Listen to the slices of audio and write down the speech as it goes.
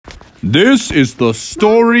This is the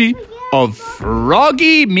story of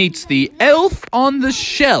Froggy Meets the Elf on the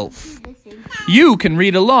Shelf. You can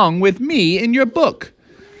read along with me in your book.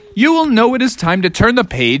 You will know it is time to turn the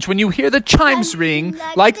page when you hear the chimes ring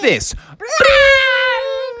like this.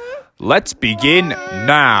 Let's begin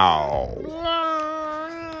now.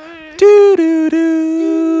 Do do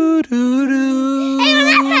do do do. Hey, we're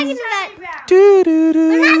not talking about. Do do do.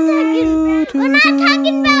 We're not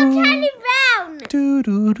talking about Charlie Brown. Do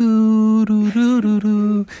do do do do do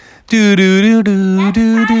do do do do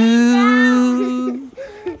do do.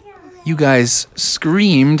 You guys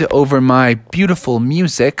screamed over my beautiful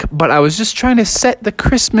music, but I was just trying to set the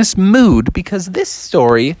Christmas mood because this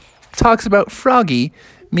story talks about Froggy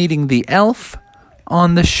meeting the elf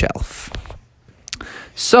on the shelf.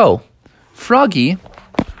 So, Froggy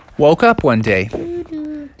woke up one day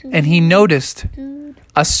and he noticed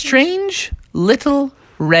a strange little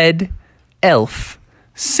red elf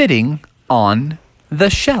sitting on the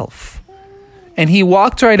shelf. And he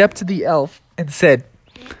walked right up to the elf and said,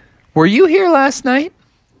 "Were you here last night?"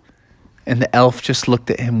 And the elf just looked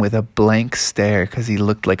at him with a blank stare because he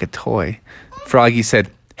looked like a toy. Froggy said,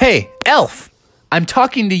 "Hey, elf, I'm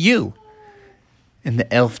talking to you." And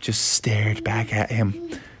the elf just stared back at him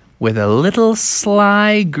with a little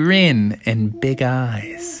sly grin and big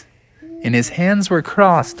eyes. And his hands were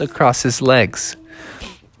crossed across his legs.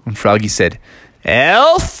 And Froggy said,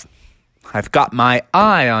 "Elf, I've got my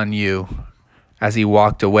eye on you." As he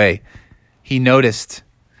walked away, he noticed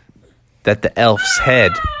that the elf's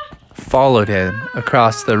head followed him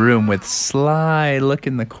across the room with sly look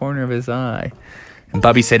in the corner of his eye. And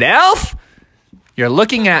Bubby said, "Elf, you're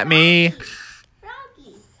looking at me."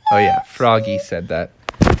 Froggy. Oh yeah, Froggy said that.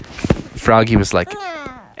 Froggy was like,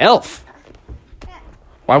 "Elf,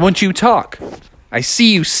 why won't you talk? I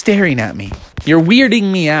see you staring at me. You're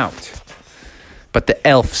weirding me out." But the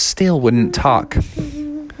elf still wouldn't talk.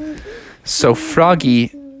 So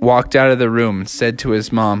Froggy walked out of the room and said to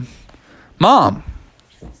his mom, "Mom,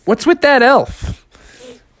 what's with that elf?"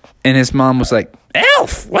 And his mom was like,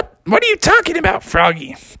 "Elf? What are you talking about,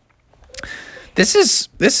 Froggy? This is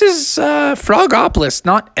Frogopolis,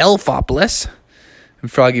 not Elfopolis."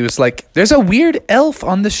 And Froggy was like, "There's a weird elf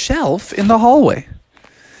on the shelf in the hallway."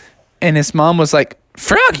 And his mom was like,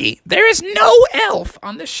 "Froggy, there is no elf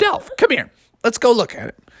on the shelf. Come here, let's go look at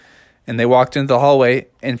it." And they walked into the hallway,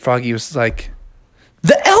 and Froggy was like,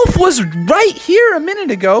 "The elf was right here a minute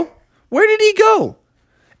ago. Where did he go?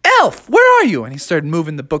 Elf, where are you?" And he started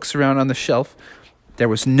moving the books around on the shelf. There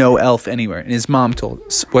was no elf anywhere. And his mom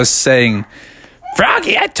was saying,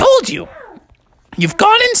 "Froggy, I told you. You've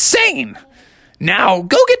gone insane. Now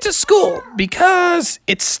go get to school because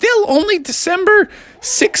it's still only December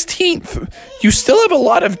 16th. You still have a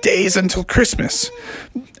lot of days until Christmas.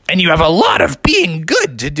 And you have a lot of being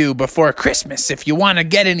good to do before Christmas if you want to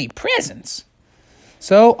get any presents."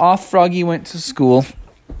 So off Froggy went to school.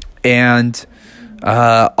 And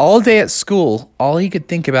all day at school, all he could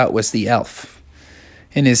think about was the elf.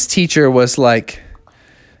 And his teacher was like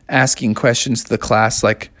asking questions to the class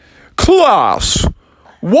like, "Class,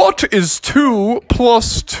 what is 2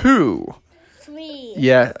 plus 2? 3.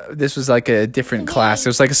 Yeah, this was like a different class. It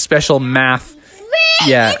was like a special math. 3.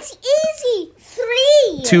 Yeah. It's easy.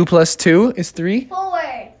 3. 2 plus 2 is 3?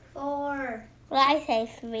 4. 4. Well, I say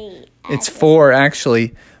 3. It's 4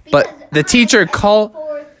 actually. But the teacher called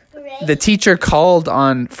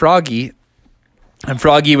on Froggy, and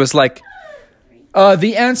Froggy was like,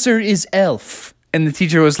 "The answer is elf." And the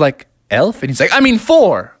teacher was like, "Elf?" And he's like, "I mean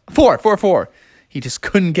 4. 4. He just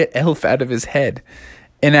couldn't get elf out of his head.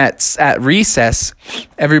 And at recess,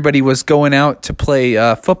 everybody was going out to play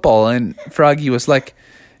football, and Froggy was like,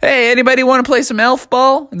 "Hey, anybody want to play some elf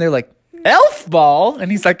ball?" And they're like, "Elf ball?"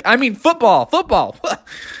 And he's like, "I mean football."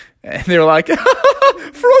 And they're like,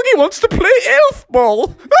 "Froggy wants to play elf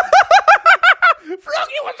ball."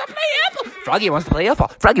 Froggy wants to play elf ball. Froggy wants to play elf ball.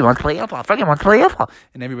 Froggy wants to play elf ball. Froggy wants to play elf ball.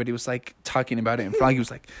 And everybody was like talking about it. And Froggy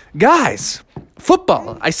was like, "Guys,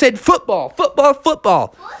 football. I said football.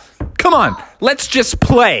 Football. Come on, let's just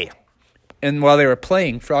play." And while they were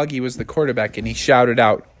playing, Froggy was the quarterback and he shouted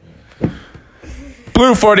out,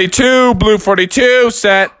 Blue 42,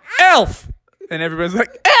 set, elf." And everybody's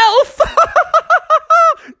like, "Elf?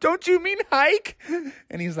 Don't you mean hike?"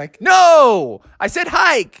 And he's like, "No, I said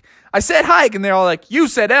hike. And they're all like, "You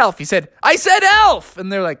said elf." He said, "I said elf."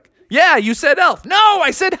 And they're like, "Yeah, you said elf." "No,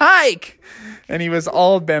 I said hike." And he was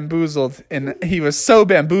all bamboozled. And he was so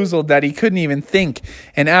bamboozled that he couldn't even think.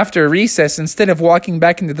 And after recess, instead of walking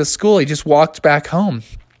back into the school, he just walked back home.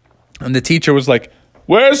 And the teacher was like,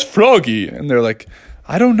 "Where's Froggy?" And they're like,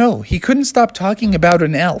 "I don't know. He couldn't stop talking about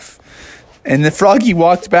an elf." And the Froggy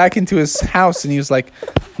walked back into his house and he was like,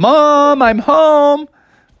 Mom, I'm home.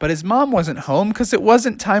 But his mom wasn't home because it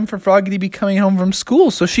wasn't time for Froggy to be coming home from school.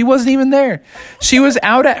 So she wasn't even there. She was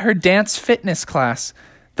out at her dance fitness class.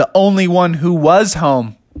 The only one who was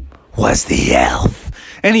home was the elf.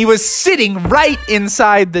 And he was sitting right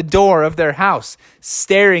inside the door of their house,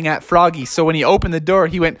 staring at Froggy. So when he opened the door,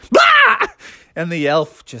 he went, bah! And the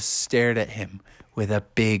elf just stared at him with a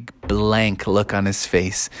big blank look on his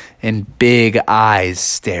face and big eyes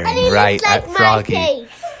staring right at Froggy.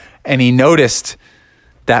 And he noticed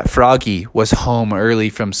that Froggy was home early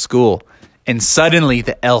from school. And suddenly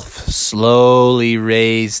the elf slowly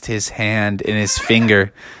raised his hand and his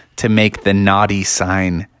finger to make the naughty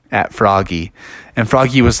sign at Froggy. And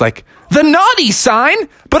Froggy was like, the naughty sign?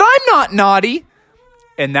 But I'm not naughty.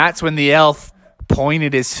 And that's when the elf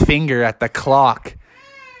pointed his finger at the clock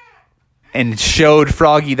and showed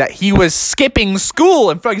Froggy that he was skipping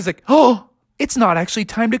school. And Froggy's like, oh, it's not actually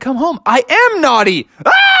time to come home. I am naughty.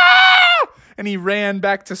 Ah! And he ran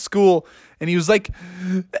back to school and he was like,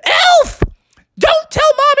 Elf, don't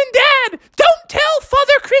tell Mom and Dad. Don't tell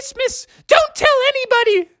Father Christmas. Don't tell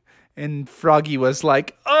anybody. And Froggy was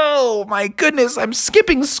like, oh my goodness, I'm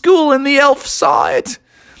skipping school. And the elf saw it.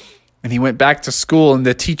 And he went back to school and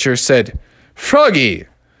the teacher said, Froggy,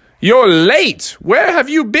 you're late. Where have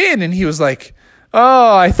you been? And he was like,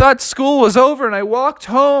 oh, I thought school was over and I walked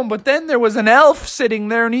home, but then there was an elf sitting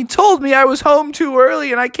there and he told me I was home too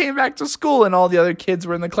early and I came back to school. And all the other kids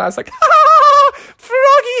were in the class like, ha,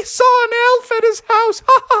 Froggy saw an elf at his house.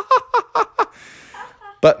 Ha, ha, ha, ha, ha.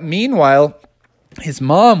 But meanwhile, his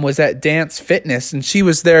mom was at dance fitness and she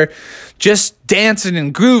was there just dancing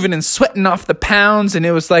and grooving and sweating off the pounds. And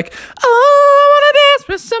it was like, oh, I want to dance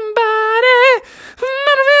with somebody.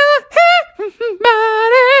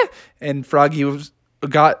 And Froggy's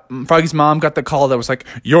mom got the call that was like,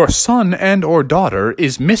 your son and or daughter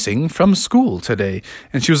is missing from school today.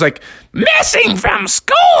 And she was like, missing from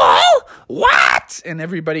school? What? And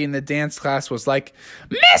everybody in the dance class was like,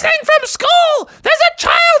 missing from school! There's a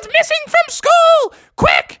child missing from school!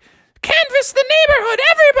 Quick! Canvass the neighborhood,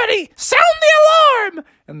 everybody! Sound the alarm!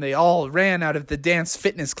 And they all ran out of the dance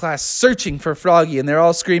fitness class searching for Froggy, and they're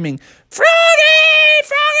all screaming, Froggy!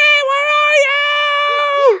 Froggy, where are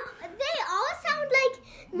you? They all sound like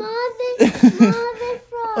Mother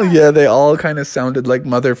Frog. Oh, yeah, they all kind of sounded like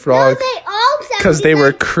Mother Frog. No, they all sounded because they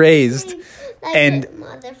were crazed. like And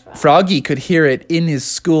Mother Frog. Froggy could hear it in his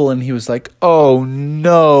school, and he was like, oh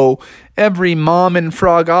no, every mom in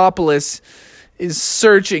Frogopolis is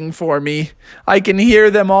searching for me. I can hear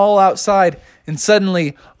them all outside. And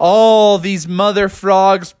suddenly, all these mother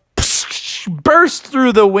frogs burst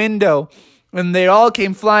through the window, and they all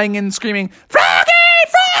came flying in screaming, Froggy!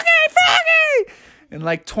 Froggy! Froggy! And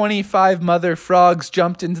like 25 mother frogs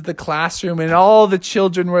jumped into the classroom, and all the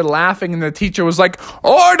children were laughing, and the teacher was like,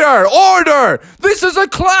 order! Order! This is a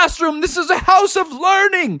classroom! This is a house of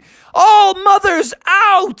learning! All mothers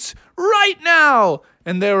out! Right now!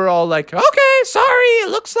 And they were all like, okay, sorry, it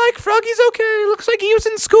looks like Froggy's okay. It looks like he was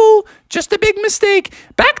in school. Just a big mistake.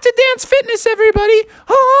 Back to dance fitness, everybody.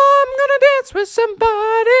 Oh, I'm gonna dance with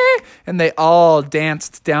somebody. And they all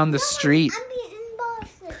danced down the street.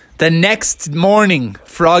 The next morning,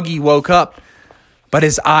 Froggy woke up, but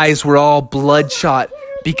his eyes were all bloodshot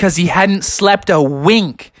because he hadn't slept a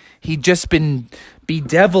wink. He'd just been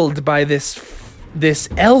bedeviled by this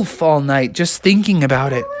elf all night, just thinking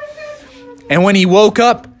about it. And when he woke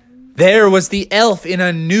up, there was the elf in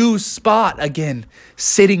a new spot again,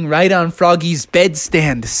 sitting right on Froggy's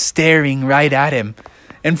bedstand, staring right at him.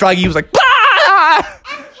 And Froggy was like, bah!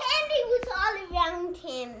 And candy was all around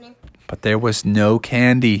him. But there was no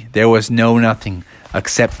candy. There was no nothing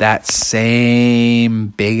except that same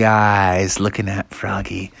big eyes looking at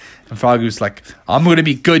Froggy. And Froggy was like, I'm going to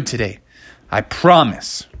be good today. I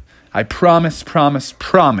promise. I promise, promise,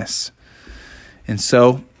 promise. And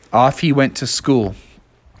so off he went to school,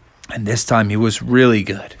 and this time he was really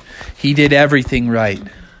good. He did everything right.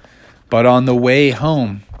 But on the way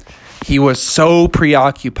home, he was so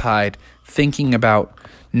preoccupied thinking about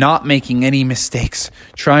not making any mistakes,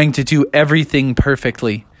 trying to do everything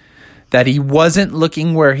perfectly, that he wasn't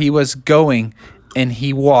looking where he was going, and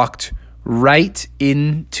he walked right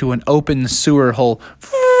into an open sewer hole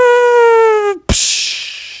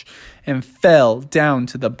and fell down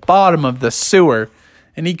to the bottom of the sewer.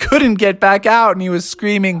 And he couldn't get back out, and he was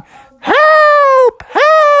screaming, help,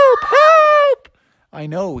 help, help. I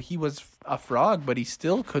know, he was a frog, but he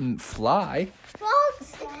still couldn't fly.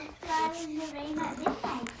 Frogs fly in the rain at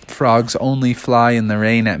midnight. Frogs only fly in the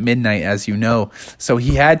rain at midnight, as you know. So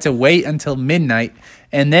he had to wait until midnight,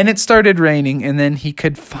 And then it started raining, and then he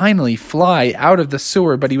could finally fly out of the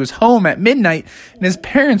sewer. But he was home at midnight, and his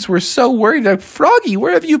parents were so worried. Like, Froggy,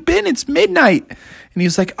 where have you been? It's midnight. And he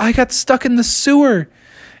was like, I got stuck in the sewer.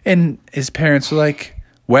 And his parents were like,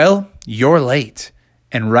 well, you're late.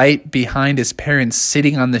 And right behind his parents,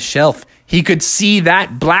 sitting on the shelf, he could see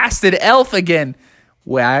that blasted elf again,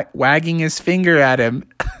 wagging his finger at him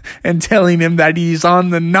and telling him that he's on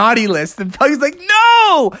the naughty list. And Froggy's like,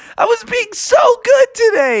 no, I was being so good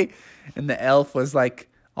today. And the elf was like,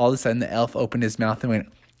 all of a sudden the elf opened his mouth and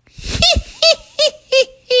went,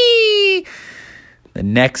 The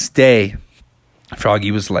next day,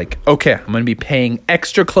 Froggy was like, okay, I'm going to be paying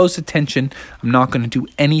extra close attention. I'm not going to do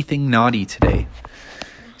anything naughty today.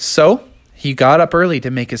 So he got up early to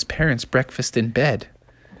make his parents breakfast in bed.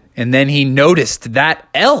 And then he noticed that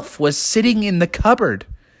elf was sitting in the cupboard.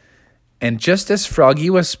 And just as Froggy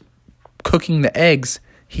was cooking the eggs,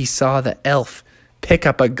 he saw the elf pick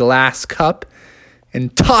up a glass cup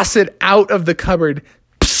and toss it out of the cupboard,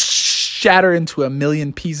 shatter into a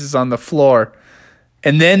million pieces on the floor.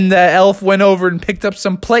 And then the elf went over and picked up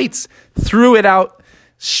some plates, threw it out,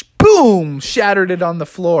 boom, shattered it on the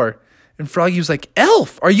floor. And Froggy was like,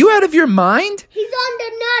 Elf, are you out of your mind? He's on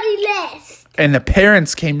the naughty list. And the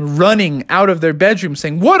parents came running out of their bedroom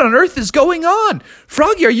saying, what on earth is going on?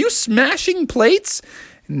 Froggy, are you smashing plates?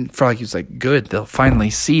 And Froggy was like, good, they'll finally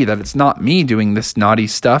see that it's not me doing this naughty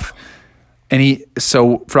stuff. And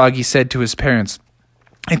so Froggy said to his parents,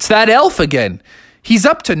 it's that elf again. He's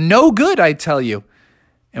up to no good, I tell you.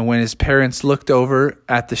 And when his parents looked over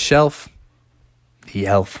at the shelf, the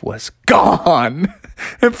elf was gone.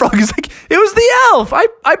 And Froggy's like, it was the elf.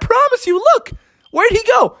 I promise you, look. Where'd he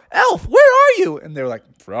go? Elf, where are you? And they're like,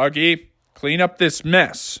 Froggy, clean up this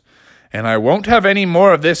mess. And I won't have any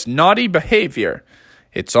more of this naughty behavior.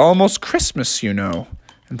 It's almost Christmas, you know.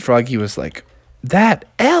 And Froggy was like, that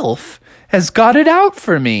elf has got it out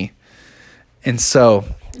for me. And so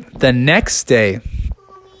the next day,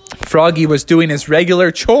 Froggy was doing his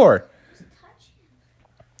regular chore.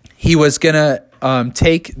 He was going to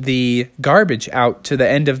take the garbage out to the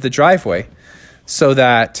end of the driveway so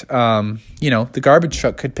that, the garbage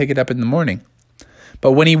truck could pick it up in the morning.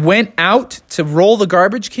 But when he went out to roll the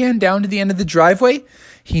garbage can down to the end of the driveway,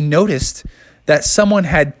 he noticed that someone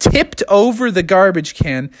had tipped over the garbage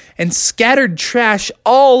can and scattered trash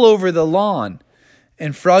all over the lawn.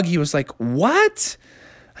 And Froggy was like, what?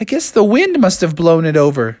 I guess the wind must have blown it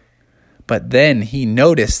over. But then he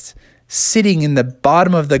noticed sitting in the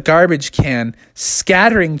bottom of the garbage can,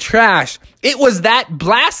 scattering trash, it was that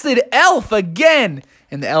blasted elf again.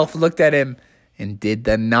 And the elf looked at him and did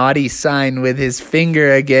the naughty sign with his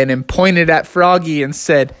finger again and pointed at Froggy and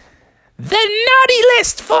said, the naughty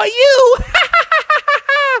list for you.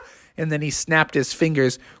 And then he snapped his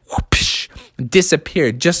fingers, whoosh, and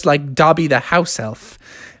disappeared just like Dobby the house elf.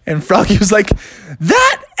 And Froggy was like,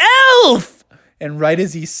 that elf! And right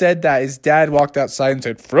as he said that, his dad walked outside and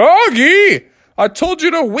said, Froggy, I told you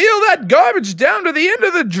to wheel that garbage down to the end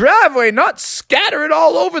of the driveway, not scatter it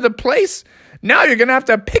all over the place. Now you're going to have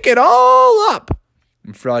to pick it all up.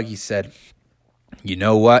 And Froggy said, you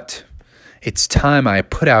know what? It's time I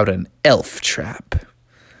put out an elf trap.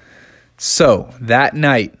 So that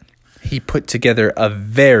night, he put together a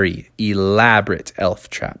very elaborate elf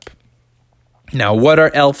trap. Now, what are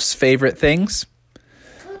elves' favorite things?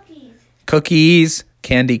 Cookies,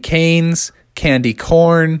 candy canes, candy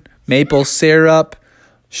corn, maple syrup,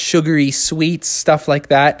 sugary sweets, stuff like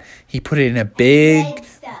that. He put it in a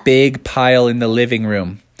big pile in the living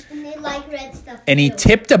room. And they like red stuff. And he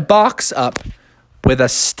tipped a box up with a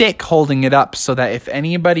stick holding it up so that if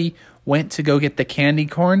anybody went to go get the candy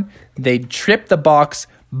corn, they'd trip the box,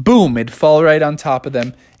 boom, it'd fall right on top of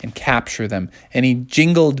them and capture them. And he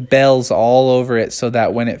jingled bells all over it so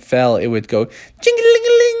that when it fell, it would go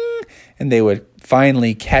jing-a-ling-a-ling. And they would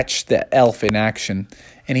finally catch the elf in action.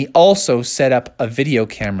 And he also set up a video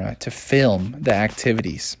camera to film the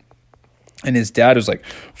activities. And his dad was like,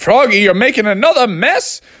 Froggy, you're making another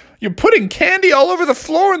mess? You're putting candy all over the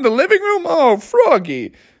floor in the living room? Oh,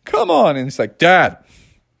 Froggy, come on. And he's like, Dad,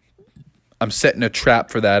 I'm setting a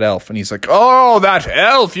trap for that elf. And he's like, oh, that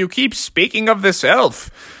elf. You keep speaking of this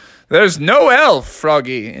elf. There's no elf,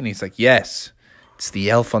 Froggy. And he's like, yes, it's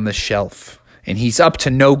the elf on the shelf. And he's up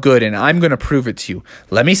to no good, and I'm going to prove it to you.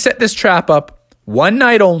 Let me set this trap up one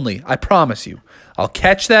night only. I promise you. I'll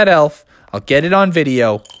catch that elf. I'll get it on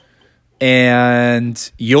video,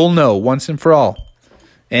 and you'll know once and for all.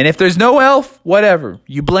 And if there's no elf, whatever.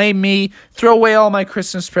 You blame me. Throw away all my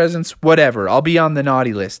Christmas presents, whatever. I'll be on the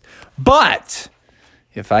naughty list. But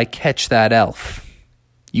if I catch that elf,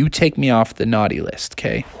 you take me off the naughty list,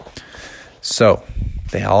 okay? So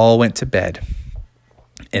They all went to bed.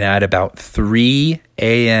 And at about 3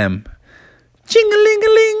 a.m.,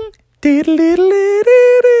 jing-a-ling-a-ling,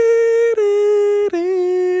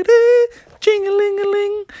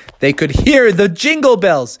 jing-a-ling-a-ling, they could hear the jingle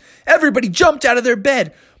bells. Everybody jumped out of their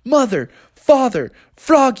bed. Mother, father,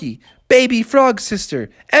 Froggy, baby frog sister.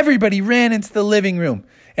 Everybody ran into the living room.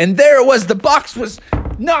 And there it was. The box was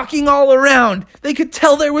knocking all around. They could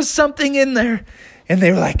tell there was something in there. And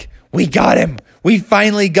they were like, we got him. We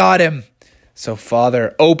finally got him. So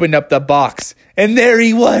father opened up the box. And there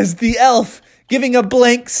he was, the elf, giving a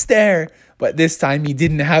blank stare. But this time he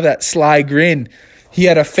didn't have that sly grin. He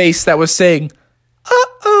had a face that was saying,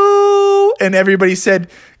 uh-oh. And everybody said,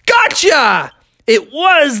 gotcha! It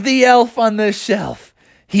was the elf on the shelf.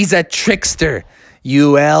 He's a trickster,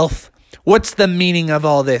 you elf. What's the meaning of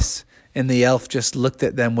all this? And the elf just looked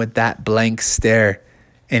at them with that blank stare.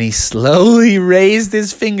 And he slowly raised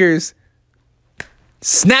his fingers,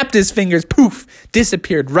 snapped his fingers, poof,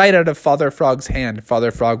 disappeared right out of Father Frog's hand.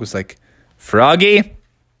 Father Frog was like, Froggy,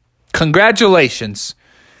 congratulations.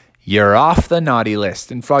 You're off the naughty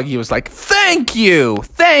list. And Froggy was like, thank you.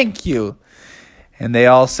 And they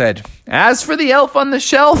all said, as for the elf on the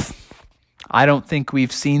shelf, I don't think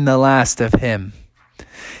we've seen the last of him.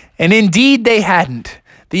 And indeed they hadn't.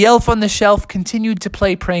 The elf on the shelf continued to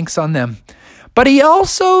play pranks on them. But he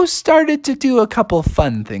also started to do a couple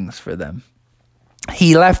fun things for them.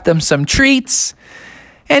 He left them some treats,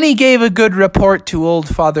 and he gave a good report to old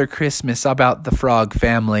Father Christmas about the frog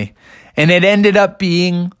family. And it ended up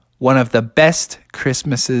being one of the best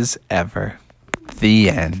Christmases ever. The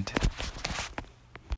end.